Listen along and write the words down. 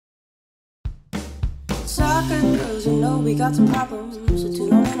talking girls, you know we got some problems. So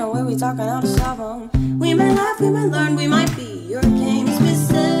tune on in on where we talking how to solve them. We might laugh, we might learn, we might be your game's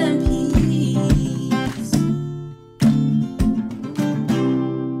missing piece.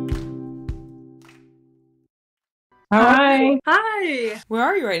 Hi. Hi. Where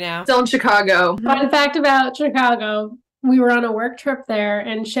are you right now? Still in Chicago. Fun fact about Chicago, we were on a work trip there,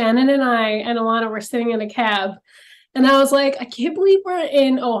 and Shannon and I and Alana were sitting in a cab. And I was like, I can't believe we're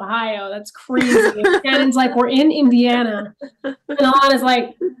in Ohio. That's crazy. And Shannon's like, we're in Indiana. And Alana's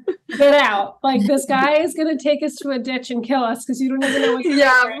like, get out. Like, this guy is going to take us to a ditch and kill us because you don't even know what's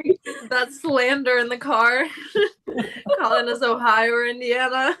Yeah, that's slander in the car. Calling us Ohio or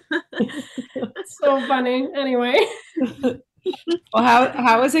Indiana. It's so funny. Anyway. Well,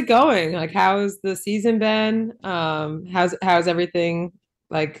 how is it going? Like, how's the season been? How's everything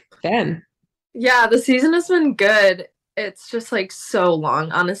like been? Yeah, the season has been good. It's just like so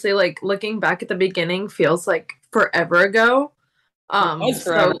long. Honestly, like looking back at the beginning feels like forever ago. It was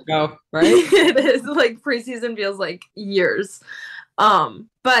forever ago, right? It is like preseason feels like years.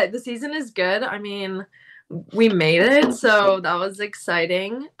 But the season is good. I mean, we made it, so that was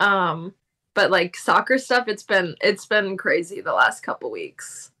exciting. But like soccer stuff, it's been crazy the last couple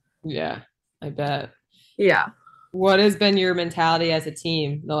weeks. Yeah, I bet. Yeah. What has been your mentality as a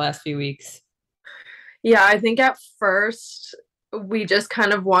team the last few weeks? Yeah, I think at first we just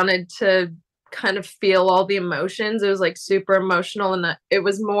kind of wanted to kind of feel all the emotions. It was like super emotional, and it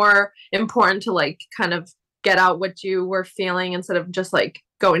was more important to like kind of get out what you were feeling instead of just like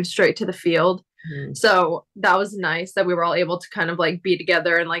going straight to the field. Mm-hmm. So that was nice that we were all able to kind of like be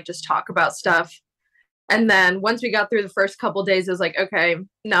together and like just talk about stuff. And then once we got through the first couple days, it was like, okay,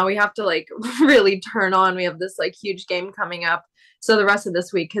 now we have to like really turn on. We have this like huge game coming up. So the rest of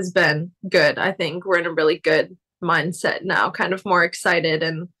this week has been good. I think we're in a really good mindset now, kind of more excited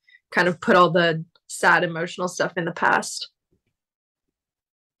and kind of put all the sad emotional stuff in the past.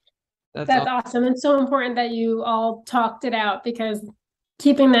 That's awesome. It's so important that you all talked it out because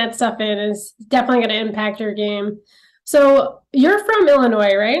keeping that stuff in is definitely going to impact your game. So you're from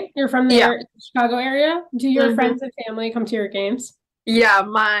Illinois, right? You're from the Chicago area. Do your friends and family come to your games? Yeah,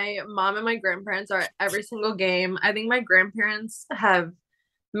 my mom and my grandparents are at every single game. I think my grandparents have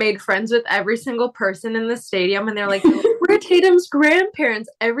made friends with every single person in the stadium, and they're like, we're Tatum's grandparents.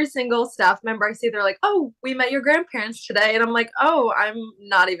 Every single staff member I see, they're like, oh, we met your grandparents today. And I'm like, oh, I'm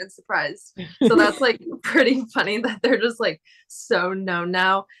not even surprised. So that's like pretty funny that they're just like so known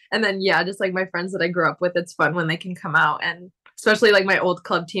now. And then, yeah, just like my friends that I grew up with, it's fun when they can come out. And especially like my old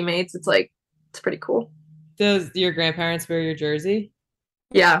club teammates, it's like, it's pretty cool. Does your grandparents wear your jersey?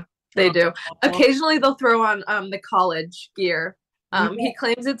 Yeah, they do. Occasionally they'll throw on the college gear. He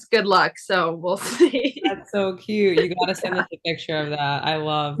claims it's good luck, so we'll see. That's so cute. You got to send us a picture of that. I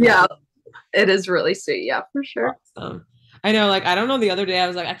love that. Yeah, it is really sweet. Yeah, for sure. Awesome. I know, like, I don't know, the other day I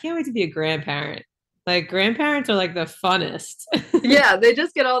was like, I can't wait to be a grandparent. Like, grandparents are like the funnest. Yeah, they do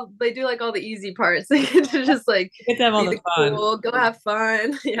like all the easy parts. They get to just like get to have all the fun. Cool, go have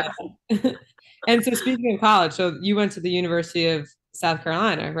fun. Yeah. And so speaking of college, so you went to the University of South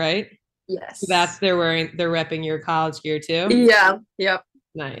Carolina, right? Yes. So they're repping your college gear too? Yeah. Yep.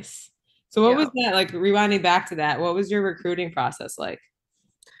 Nice. So what was that like, rewinding back to that, what was your recruiting process like?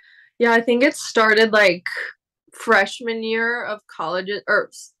 Yeah, I think it started like freshman year of college or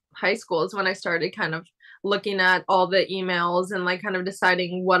high school is when I started kind of looking at all the emails and like kind of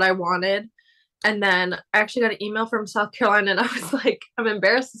deciding what I wanted. And then I actually got an email from South Carolina, and I was like, I'm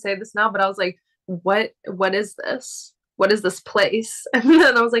embarrassed to say this now, but I was like, what is this? What is this place? And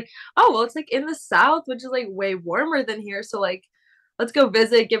then I was like, oh, well, it's like in the South, which is like way warmer than here. So like, let's go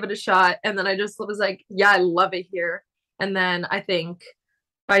visit, give it a shot. And then I just was like, yeah, I love it here. And then I think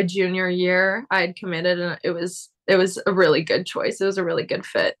by junior year, I had committed, and it was a really good choice. It was a really good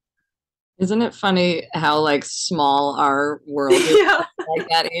fit. Isn't it funny how like small our world is? Yeah. Like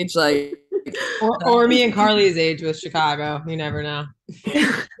that age, like or me and Carly's age with Chicago. You never know.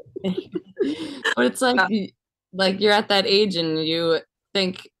 But it's like you're at that age and you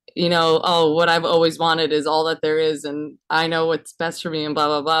think, you know, oh, what I've always wanted is all that there is, and I know what's best for me and blah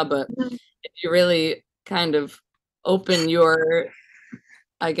blah blah. But if you really kind of open your,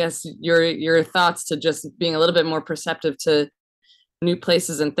 I guess your thoughts to just being a little bit more perceptive to new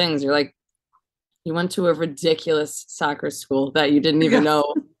places and things, you're like, you went to a ridiculous soccer school that you didn't even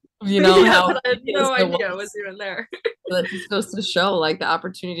know, you know, how I had no idea I was even there. That just goes to show like the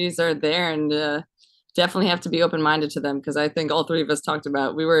opportunities are there, and definitely have to be open-minded to them, because I think all three of us talked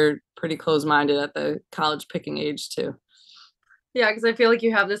about we were pretty close-minded at the college picking age too. Yeah, because I feel like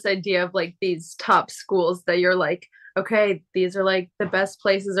you have this idea of like these top schools that you're like, okay, these are like the best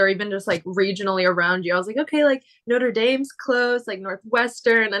places, or even just like regionally around you. I was like, okay, like Notre Dame's close, like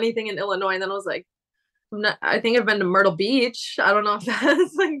Northwestern, anything in Illinois. And then I was like, I think I've been to Myrtle Beach. I don't know if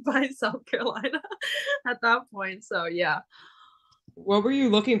that's like by South Carolina at that point. So yeah. What were you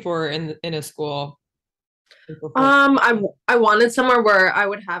looking for in a school? I wanted somewhere where I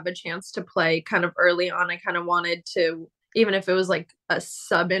would have a chance to play kind of early on. I kind of wanted to, even if it was like a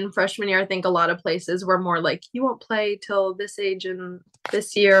sub in freshman year. I think a lot of places were more like, you won't play till this age and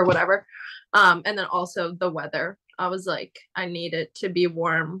this year or whatever. And then also the weather. I was like, I need it to be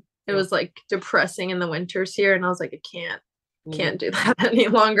warm. It was like depressing in the winters here, and I was like, I can't do that any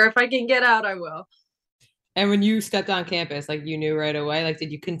longer. If I can get out, I will. And when you stepped on campus, like you knew right away, like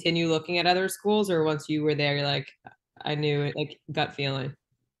did you continue looking at other schools, or once you were there, you're like, I knew it, like gut feeling?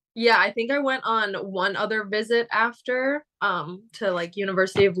 Yeah, I think I went on one other visit after to like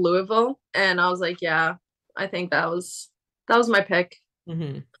University of Louisville, and I was like, yeah, I think that was my pick.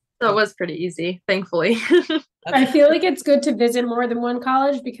 Mm-hmm. So it was pretty easy, thankfully. I feel like it's good to visit more than one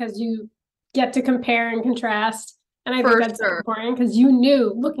college because you get to compare and contrast. And I think that's important because you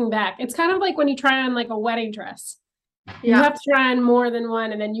knew looking back. It's kind of like when you try on like a wedding dress. You have to try on more than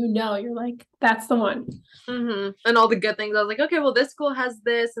one, and then you're like, that's the one. And all the good things. I was like, okay, well, this school has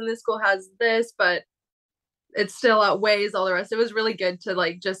this and this school has this, but it still outweighs all the rest. It was really good to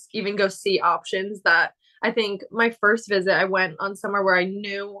like just even go see options that I think my first visit, I went on somewhere where I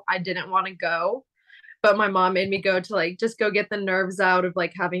knew I didn't want to go, but my mom made me go to like just go get the nerves out of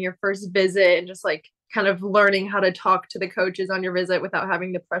like having your first visit and just like kind of learning how to talk to the coaches on your visit without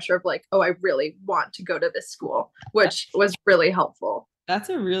having the pressure of like, oh, I really want to go to this school, which was really helpful. That's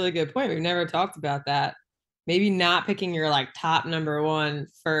a really good point. We've never talked about that. Maybe not picking your like top number one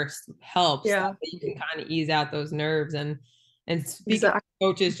first helps. Yeah. You can kind of ease out those nerves and speak to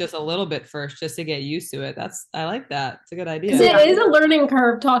coaches just a little bit first, just to get used to it. I like that. It's a good idea. It is a learning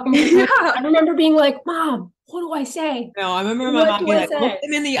curve talking to coaches. I remember being like, Mom, what do I say? No, I remember my mom being like, look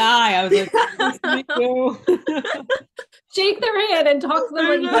them in the eye. I was like, nice to meet you. Shake their hand and talk to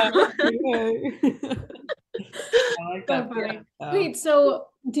them like that. I like that. So wait, so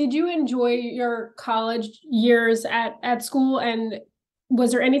did you enjoy your college years at school, and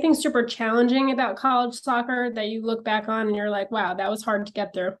was there anything super challenging about college soccer that you look back on and you're like, wow, that was hard to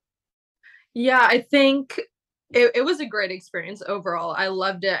get through? Yeah, I think it was a great experience overall. I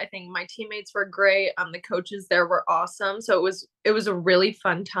loved it. I think my teammates were great. The coaches there were awesome. So it was a really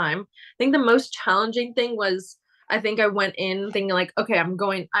fun time. I think the most challenging thing was, I think I went in thinking like, okay, I'm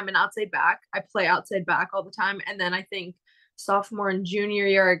an outside back. I play outside back all the time. And then I think sophomore and junior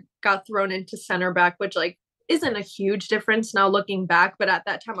year, I got thrown into center back, which like isn't a huge difference now looking back. But at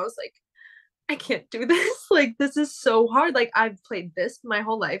that time I was like, I can't do this. Like, this is so hard. Like, I've played this my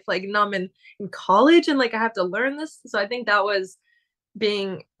whole life. Like, now I'm in college and like I have to learn this. So I think that was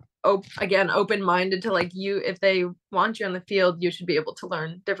being open-minded to like, you, if they want you on the field, you should be able to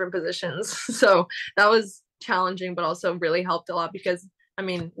learn different positions. So that was challenging, but also really helped a lot because I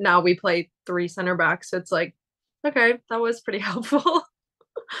mean, now we play 3 center backs. So it's like, okay, that was pretty helpful.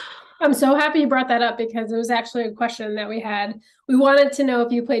 I'm so happy you brought that up because it was actually a question that we had. We wanted to know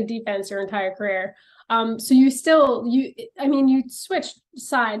if you played defense your entire career. So you switched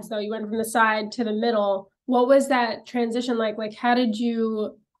sides though. You went from the side to the middle. What was that transition like? Like, how did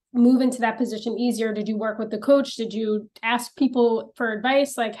you move into that position easier? Did you work with the coach? Did you ask people for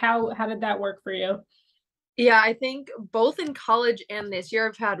advice? Like, how did that work for you? Yeah, I think both in college and this year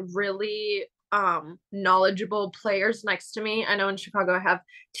I've had really knowledgeable players next to me. I know in Chicago I have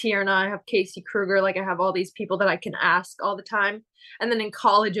Tierna, I have Casey Kruger, like I have all these people that I can ask all the time. And then in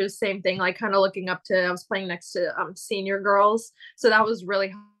college it was the same thing, like kind of looking up to, I was playing next to senior girls. So that was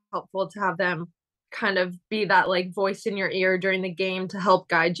really helpful to have them kind of be that like voice in your ear during the game to help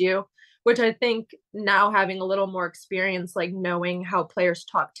guide you, which I think now having a little more experience, like knowing how players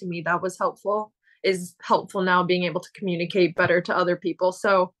talk to me, that was helpful, is helpful now being able to communicate better to other people.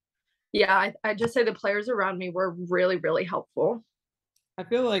 So yeah, I just say the players around me were really, really helpful. I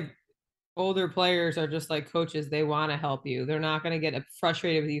feel like older players are just like coaches. They want to help you. They're not going to get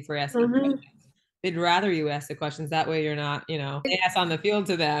frustrated with you for asking questions. They'd rather you ask the questions. That way you're not, ass on the field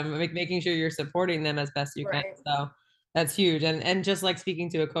to them, making sure you're supporting them as best you can. So that's huge. And just like speaking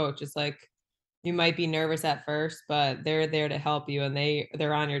to a coach, it's like you might be nervous at first, but they're there to help you and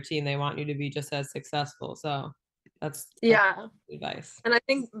they're on your team. They want you to be just as successful. So that's advice. And I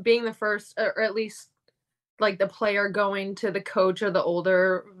think being the first, or at least like the player going to the coach or the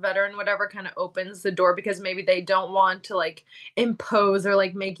older veteran, whatever, kind of opens the door because maybe they don't want to like impose or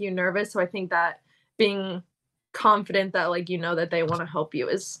like make you nervous. So I think that being confident that like, that they want to help you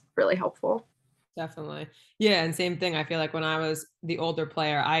is really helpful. Definitely. Yeah, and same thing. I feel like when I was the older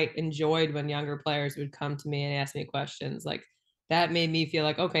player, I enjoyed when younger players would come to me and ask me questions. Like that made me feel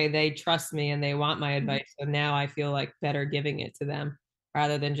like, okay, they trust me and they want my advice. So now I feel like better giving it to them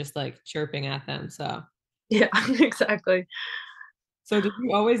rather than just like chirping at them. Yeah, exactly. So did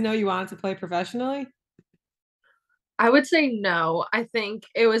you always know you wanted to play professionally? I would say no. I think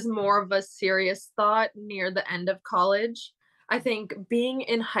it was more of a serious thought near the end of college. I think being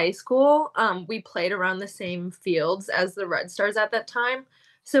in high school, we played around the same fields as the Red Stars at that time.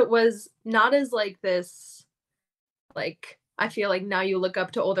 So it was not as like this, like, I feel like now you look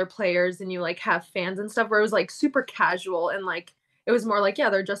up to older players and you like have fans and stuff where it was like super casual and like it was more like, yeah,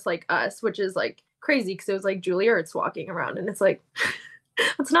 they're just like us, which is like crazy because it was like Julie Ertz walking around and it's like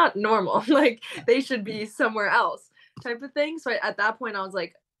it's not normal. Like they should be somewhere else type of thing. So at that point I was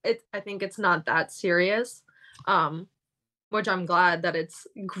like, I think it's not that serious. Um, which I'm glad that it's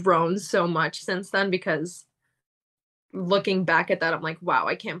grown so much since then because looking back at that, I'm like, wow,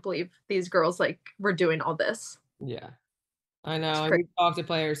 I can't believe these girls like were doing all this. Yeah, I It's know. And crazy. we talked to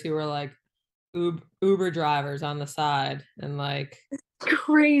players who were like Uber drivers on the side and like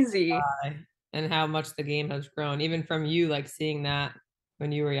Crazy. and how much the game has grown, even from you like seeing that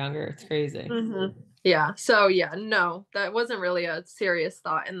when you were younger. It's crazy. Yeah. So yeah, no, that wasn't really a serious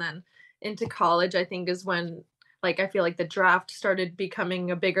thought. And then into college, I think is when like I feel like the draft started becoming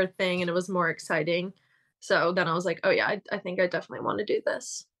a bigger thing and it was more exciting. So then I was like, oh yeah, I think I definitely want to do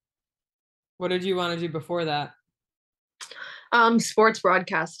this. What did you want to do before that? Sports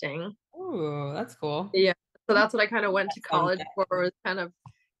broadcasting. Ooh, that's cool. Yeah. So that's what I kind of went to Someday. college for, was kind of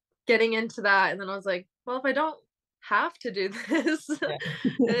getting into that. And then I was like, well, if I don't have to do this,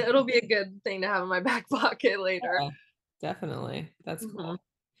 Yeah. it'll be a good thing to have in my back pocket later. Yeah, definitely. That's Mhm. cool.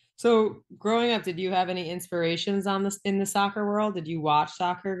 So, growing up, did you have any inspirations on this in the soccer world? Did you watch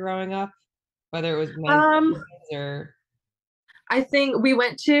soccer growing up, whether it was men's Um, or I think we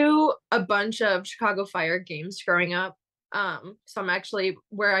went to a bunch of Chicago Fire games growing up. So I'm actually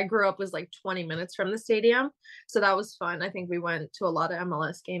where I grew up was like 20 minutes from the stadium. So that was fun. I think we went to a lot of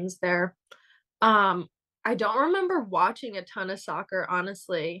MLS games there. Um, I don't remember watching a ton of soccer,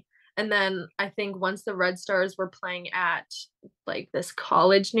 honestly. And then I think once the Red Stars were playing at like this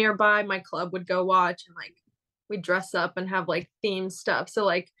college nearby, my club would go watch and like we'd dress up and have like theme stuff. So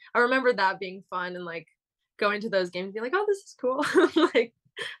like I remember that being fun and like going to those games and be like, oh, this is cool. Like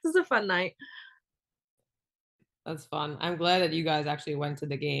this is a fun night. that's fun. I'm glad that you guys actually went to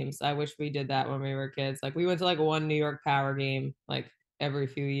the games. I wish we did that when we were kids. Like we went to like one New York Power game like every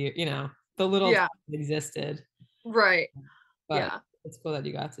few years, the little time Yeah, it existed. right. But Yeah. it's cool that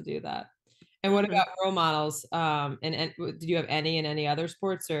you got to do that. And what Mhm. about role models? And did you have any in any other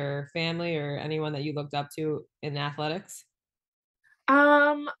sports or family or anyone that you looked up to in athletics?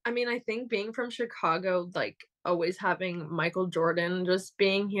 I mean, I think being from Chicago, like always having Michael Jordan, just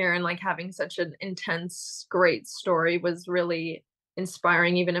being here and like having such an intense, great story was really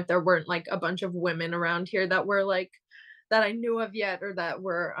inspiring, even if there weren't like a bunch of women around here that were like that I knew of yet or that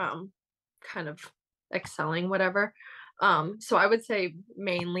were kind of excelling, whatever. So I would say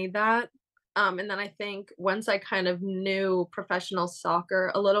mainly that. And then I think once I kind of knew professional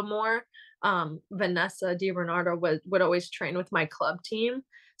soccer a little more, Vanessa DiBernardo would always train with my club team.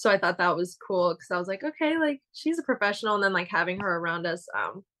 So I thought that was cool because I was like, okay, like she's a professional, and then like having her around us,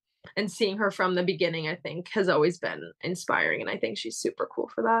 and seeing her from the beginning, I think has always been inspiring, and I think she's super cool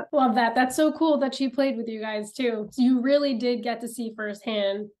for that. Love that. That's so cool that she played with you guys too. So you really did get to see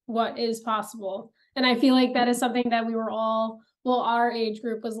firsthand what is possible. And I feel like that is something that we were all, well, our age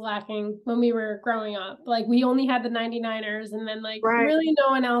group was lacking when we were growing up. Like we only had the 99ers and then like Right. really no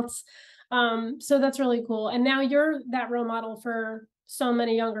one else. So that's really cool. And now you're that role model for so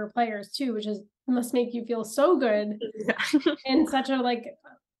many younger players too, which is must make you feel so good Yeah. in such a like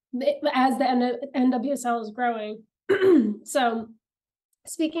as the NWSL is growing. So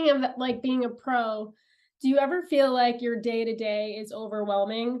speaking of like being a pro, do you ever feel like your day to day is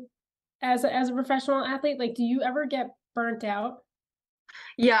overwhelming as a professional athlete? Like, do you ever get burnt out?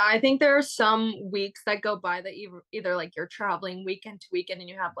 Yeah, I think there are some weeks that go by that either like you're traveling weekend to weekend and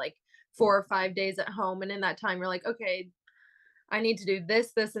you have like 4 or 5 days at home, and in that time you're like, okay, I need to do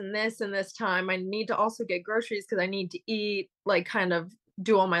this, this, and this in this time. I need to also get groceries because I need to eat, like kind of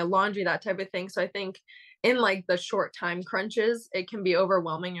do all my laundry, that type of thing. So I think in like the short time crunches, it can be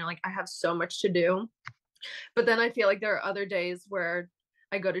overwhelming. You're like, I have so much to do. But then I feel like there are other days where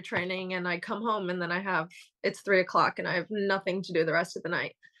I go to training and I come home and then it's 3 o'clock and I have nothing to do the rest of the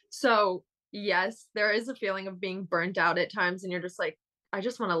night. So yes, there is a feeling of being burnt out at times and you're just like, I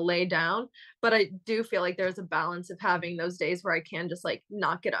just want to lay down. But I do feel like there's a balance of having those days where I can just like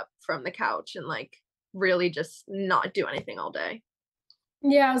not get up from the couch and like really just not do anything all day.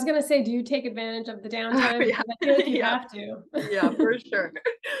 Yeah, I was gonna say, do you take advantage of the downtime? Yeah. Because I feel like you Yeah. have to. Yeah, for sure.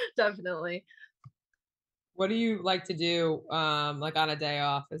 Definitely. What do you like to do like on a day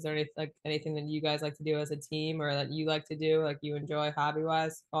off? Is there anything that you guys like to do as a team or that you like to do, like you enjoy hobby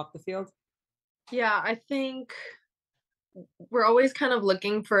wise off the field? Yeah, I think we're always kind of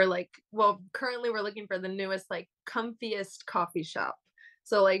looking for like, well, currently we're looking for the newest, like comfiest coffee shop.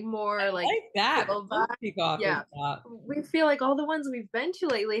 So like more like Like that. chill vibe. Comfy coffee Yeah. shop. We feel like all the ones we've been to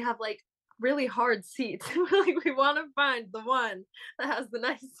lately have like really hard seats. Like we want to find the one that has the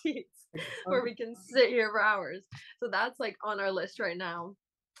nice seats where we can sit here for hours. So that's like on our list right now.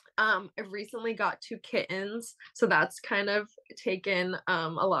 I've recently got 2 kittens, so that's kind of taken a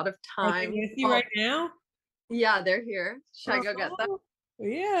lot of Are they time. with you right now? Yeah, they're here. Should I go get them?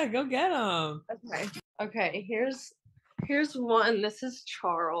 Yeah, go get them. Okay. Okay, here's one. This is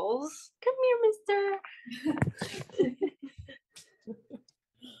Charles. Come here, mister.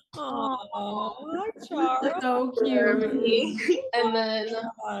 Oh, hi, Charles. So cute. Jeremy. And then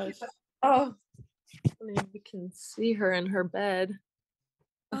Gosh. oh, I mean, we can see her in her bed.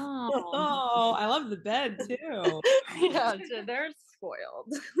 Oh, I love the bed too. Yeah, they're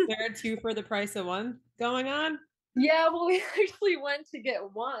spoiled. There are 2 for the price of 1 going on. Yeah, well, we actually went to get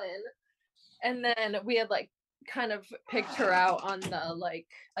one, and then we had like kind of picked her out on the like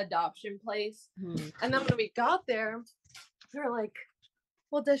adoption place. And then when we got there, we were like,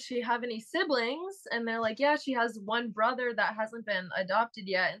 well, does she have any siblings? And they're like, yeah, she has one brother that hasn't been adopted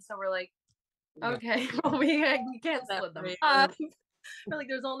yet. And so we're like, okay, well, we can't split them up. We're like,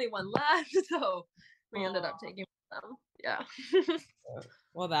 there's only one left, so we ended up taking them. Yeah.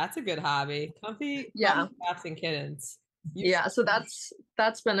 Well, that's a good hobby. Comfy cats and kittens. Yeah, so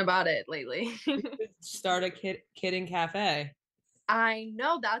that's been about it lately. Start a kitten cafe. I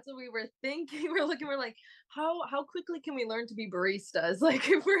know, that's what we were thinking. We're like, how quickly can we learn to be baristas? Like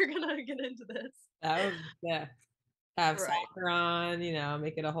if we're gonna get into this. That would have soccer on,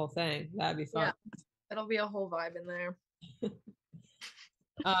 make it a whole thing. That'd be fun. Yeah, it'll be a whole vibe in there.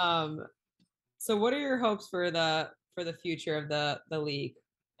 So what are your hopes for the future of the league?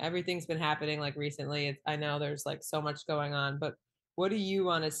 Everything's been happening like recently. I know there's like so much going on, but what do you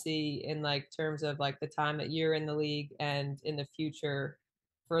want to see in like terms of like the time that you're in the league and in the future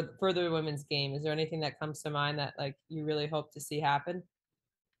for the women's game? Is there anything that comes to mind that like you really hope to see happen?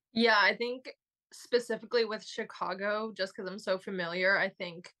 Yeah, I think specifically with Chicago, just because I'm so familiar, I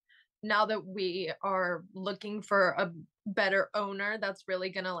think now that we are looking for a better owner that's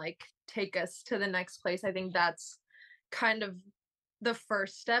really gonna like take us to the next place, I think that's kind of the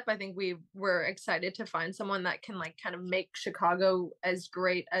first step. I think we were excited to find someone that can like kind of make Chicago as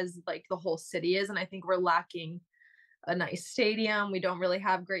great as like the whole city is. And I think we're lacking a nice stadium. We don't really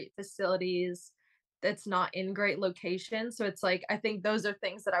have great facilities. That's not in great locations. So it's like, I think those are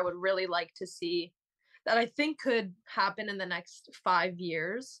things that I would really like to see that I think could happen in the next 5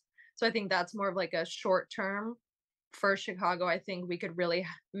 years. So I think that's more of like a short term for Chicago. I think we could really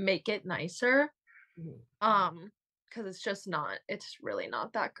make it nicer. Because it's really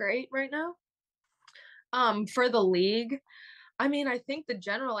not that great right now. For the league, I mean, I think the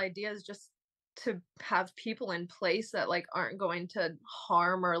general idea is just to have people in place that like aren't going to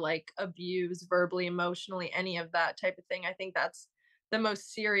harm or like abuse verbally, emotionally, any of that type of thing. I think that's the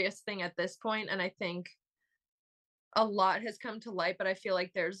most serious thing at this point. And I think a lot has come to light, but I feel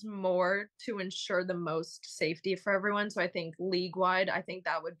like there's more to ensure the most safety for everyone. So I think league wide, I think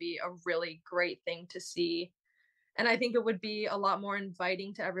that would be a really great thing to see. And I think it would be a lot more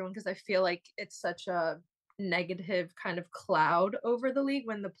inviting to everyone because I feel like it's such a negative kind of cloud over the league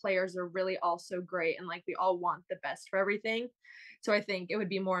when the players are really also great and like we all want the best for everything. So I think it would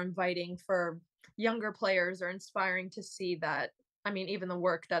be more inviting for younger players or inspiring to see that. I mean, even the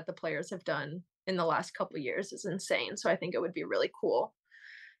work that the players have done in the last couple of years is insane. So I think it would be really cool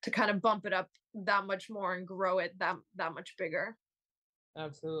to kind of bump it up that much more and grow it that much bigger.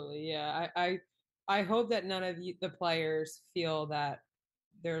 Absolutely. Yeah. I hope that none of the players feel that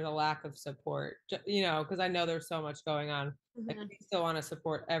there's a lack of support, because I know there's so much going on. Like, we still want to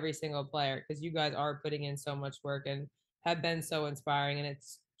support every single player because you guys are putting in so much work and have been so inspiring. And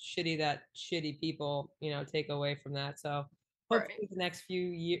it's shitty that shitty people, take away from that. So hopefully the next few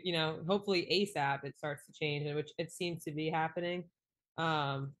years, hopefully ASAP it starts to change, and which it seems to be happening.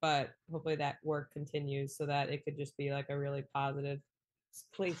 But hopefully that work continues so that it could just be like a really positive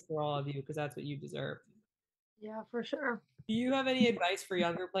place for all of you because that's what you deserve. Yeah, for sure. Do you have any advice for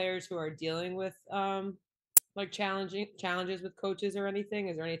younger players who are dealing with Like challenges with coaches or anything?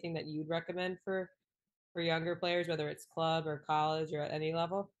 Is there anything that you'd recommend for younger players, whether it's club or college or at any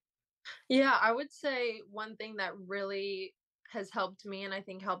level? Yeah, I would say one thing that really has helped me and I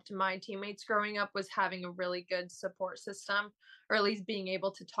think helped my teammates growing up was having a really good support system, or at least being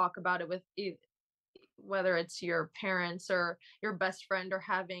able to talk about it with whether it's your parents or your best friend, or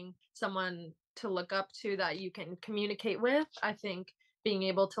having someone to look up to that you can communicate with. I think being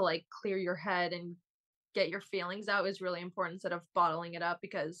able to like clear your head and get your feelings out is really important instead of bottling it up,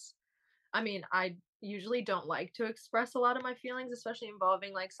 because I mean, I usually don't like to express a lot of my feelings, especially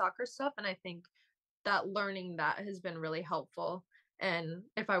involving like soccer stuff. And I think that learning that has been really helpful. And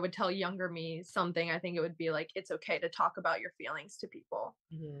if I would tell younger me something, I think it would be like, it's okay to talk about your feelings to people,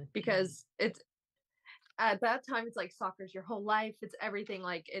 because it's at that time, it's like soccer's your whole life. It's everything.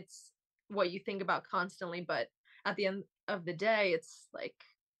 Like it's what you think about constantly. But at the end of the day, it's like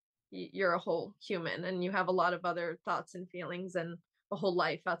you're a whole human and you have a lot of other thoughts and feelings and a whole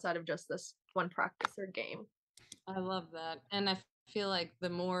life outside of just this one practice or game. I love that. And I feel like the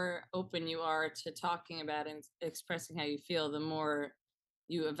more open you are to talking about and expressing how you feel, the more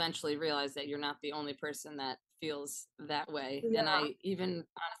you eventually realize that you're not the only person that feels that way. And Yeah. I even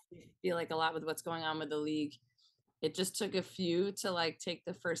honestly feel like a lot with what's going on with the league, it just took a few to like take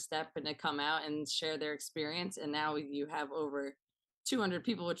the first step and to come out and share their experience. And now you have over 200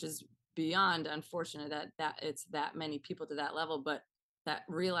 people, which is beyond unfortunate that it's that many people to that level, but that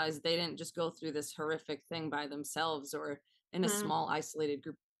realize they didn't just go through this horrific thing by themselves or in a small isolated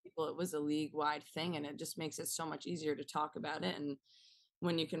group of people. It was a league wide thing, and it just makes it so much easier to talk about it. And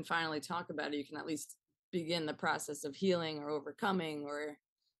when you can finally talk about it, you can at least begin the process of healing or overcoming or,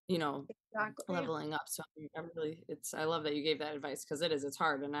 you know, leveling up. So I love that you gave that advice, because it's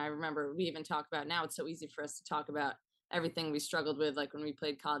hard. And I remember we even talk about now, it's so easy for us to talk about everything we struggled with, like when we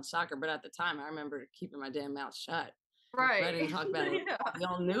played college soccer. But at the time, I remember keeping my damn mouth shut. Right. I didn't talk about it. We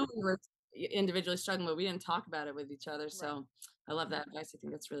all knew we were individually struggling, but we didn't talk about it with each other. So I love that advice. I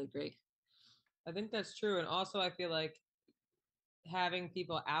think that's really great. I think that's true. And also I feel like having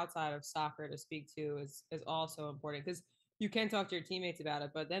people outside of soccer to speak to is also important, because you can talk to your teammates about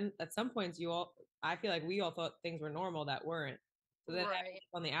it, but then at some points I feel like we all thought things were normal that weren't. So then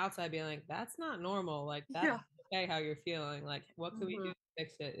on the outside being like, that's not normal. Like that's okay how you're feeling. Like what can we do to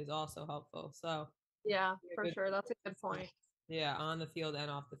fix it is also helpful. So yeah, for sure. That's a good point. Yeah, on the field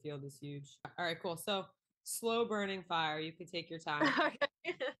and off the field is huge. All right, cool. So slow burning fire. You can take your time.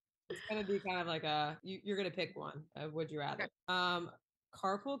 It's gonna be kind of like you're gonna pick one. Would you rather?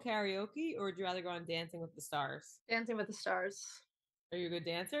 Carpool karaoke, or would you rather go on Dancing with the Stars? Dancing with the Stars. Are you a good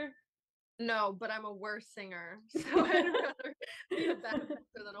dancer? No, but I'm a worse singer. So I'd rather be a bad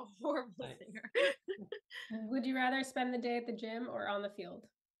dancer than a horrible singer. Would you rather spend the day at the gym or on the field?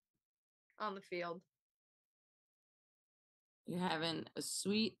 On the field. You're having a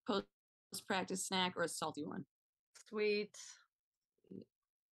sweet post-practice snack or a salty one? Sweet.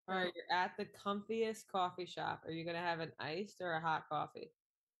 All right, you're at the comfiest coffee shop. Are you gonna have an iced or a hot coffee?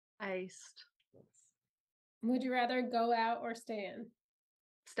 Iced. Would you rather go out or stay in?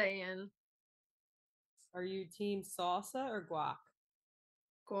 Stay in. Are you team salsa or guac?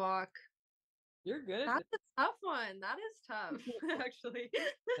 Guac. You're good. That's a tough one. That is tough, actually.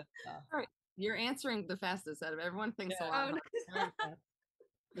 All right. You're answering the fastest out of everyone. Thinks a lot.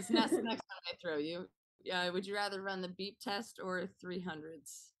 This next one I throw you. Yeah, would you rather run the beep test or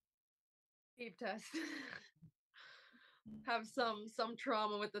 300s? Beep test. Have some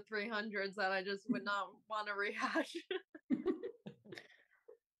trauma with the 300s that I just would not want to rehash.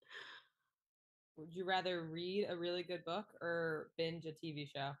 Would you rather read a really good book or binge a TV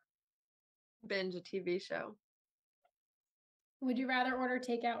show? Binge a TV show. Would you rather order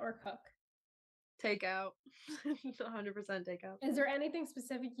takeout or cook? Takeout. 100% takeout. Is there anything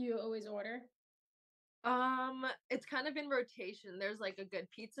specific you always order? It's kind of in rotation. There's like a good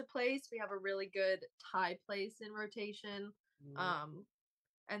pizza place. We have a really good Thai place in rotation.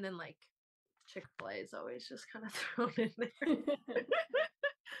 And then like Chick-fil-A is always just kind of thrown in there.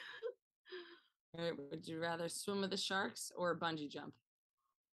 All right, would you rather swim with the sharks or bungee jump?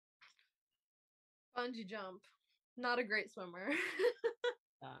 Bungee jump. Not a great swimmer.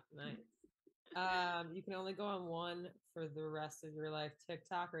 Nice. You can only go on one for the rest of your life: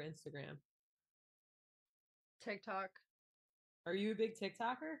 TikTok or Instagram? TikTok. Are you a big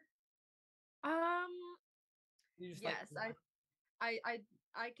TikToker? Yes,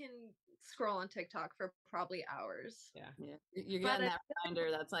 I can scroll on TikTok for probably hours. Yeah. You're getting that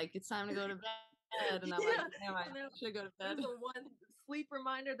reminder that's like, it's time to go to bed. And I'm like, damn, I should go to bed. There's a one sleep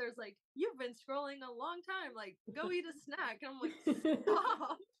reminder. There's like, you've been scrolling a long time. Like, go eat a snack. And I'm like,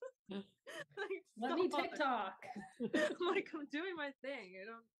 stop. Let me TikTok. I'm like, I'm doing my thing.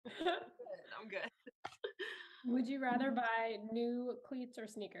 I'm good. Would you rather buy new cleats or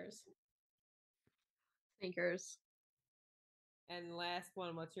sneakers? Sneakers. And last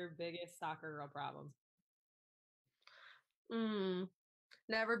one, what's your biggest soccer girl problem?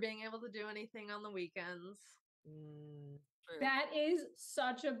 Never being able to do anything on the weekends. That is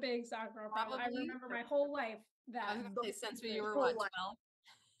such a big soccer girl problem. I Probably. remember my whole life I was that. gonna say since you were whole what, life.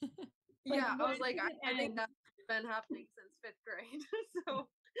 12? Yeah, I was when like, did it I think end? that's been happening since 5th grade. So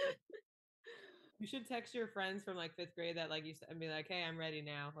You should text your friends from like 5th grade that like you said and be like, hey, I'm ready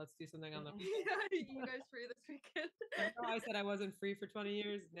now. Let's do something on the weekend. yeah, you guys free this weekend? I said I wasn't free for 20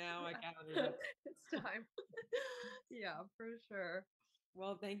 years. Now I calendar. It's time. Yeah, for sure.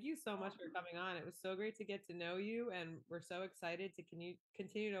 Well, thank you so much for coming on. It was so great to get to know you, and we're so excited to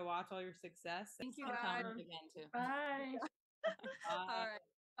continue to watch all your success. Thank you for coming again too. Bye. All right.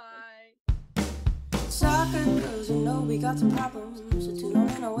 Bye. Soccer girls, you know we got some problems. So tune on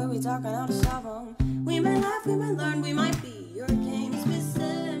in, away we talking how to solve them. We might laugh, we might learn, we might be